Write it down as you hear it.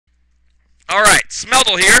Alright,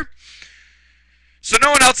 Smeldle here. So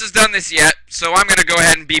no one else has done this yet, so I'm going to go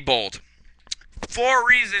ahead and be bold. 4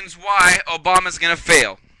 reasons why Obama's going to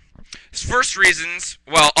fail. His first reasons,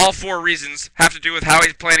 well, all 4 reasons have to do with how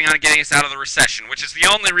he's planning on getting us out of the recession, which is the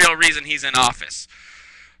only real reason he's in office.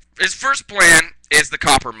 His first plan is the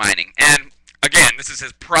copper mining, and again, this is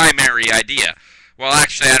his primary idea. Well,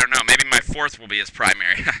 actually, I don't know, maybe my 4th will be his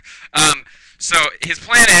primary. So his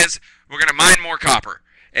plan is, we're going to mine more copper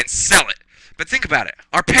and sell it. But think about it.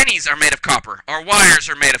 Our pennies are made of copper. Our wires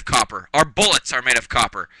are made of copper. Our bullets are made of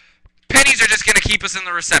copper. Pennies are just going to keep us in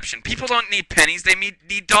the recession. People don't need pennies. They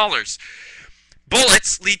need dollars.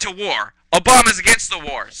 Bullets lead to war. Obama's against the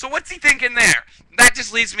war. So what's he thinking there? That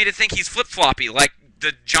just leads me to think he's flip-floppy, like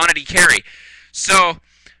the John D. Kerry. So,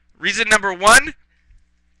 reason number 1,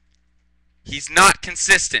 he's not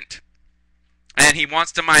consistent. And he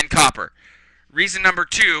wants to mine copper. Reason number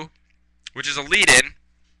 2, which is a lead-in,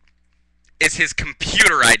 is his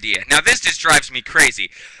computer idea. Now this just drives me crazy.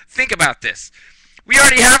 Think about this. We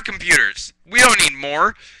already have computers. We don't need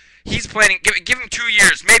more. He's planning, give him 2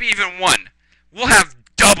 years, maybe even 1. We'll have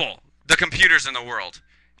double the computers in the world.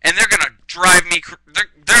 And they're going to drive me,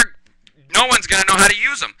 no one's going to know how to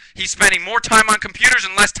use them. He's spending more time on computers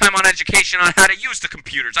and less time on education on how to use the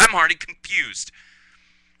computers. I'm already confused.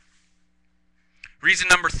 Reason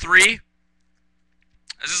number 3,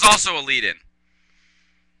 this is also a lead-in.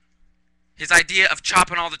 His idea of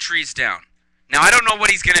chopping all the trees down. Now, I don't know what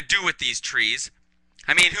he's going to do with these trees.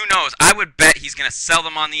 I mean, who knows? I would bet he's going to sell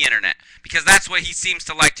them on the internet, because that's what he seems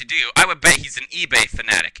to like to do. I would bet he's an eBay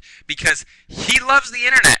fanatic, because he loves the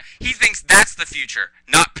internet. He thinks that's the future,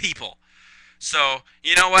 not people. So,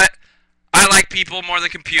 you know what? I like people more than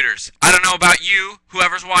computers. I don't know about you,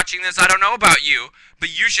 whoever's watching this, I don't know about you, but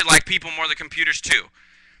you should like people more than computers too.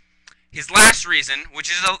 His last reason, which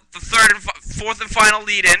is the 4th and final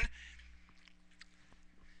lead-in,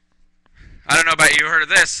 I don't know about you, heard of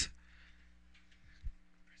this?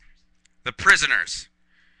 The prisoners.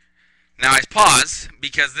 Now I pause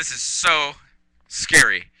because this is so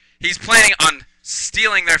scary. He's planning on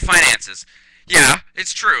stealing their finances. Yeah,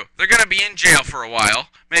 it's true. They're going to be in jail for a while.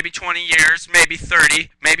 Maybe 20 years, maybe 30,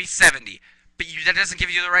 maybe 70. But that doesn't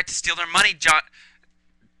give you the right to steal their money,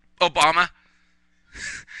 Obama.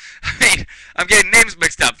 I mean, I'm getting names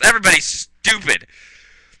mixed up. Everybody's stupid.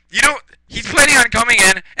 You know, he's planning on coming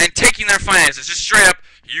in and taking their finances. Just straight up,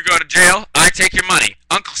 you go to jail, I take your money.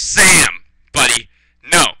 Uncle Sam, buddy.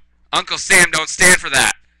 No. Uncle Sam don't stand for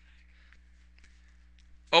that.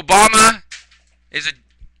 Obama is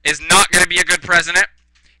not going to be a good president.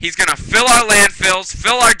 He's going to fill our landfills,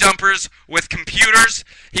 fill our dumpers with computers.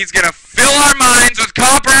 He's going to fill our mines with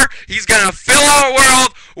copper. He's going to fill our world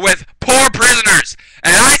with poor prisoners.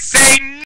 And I say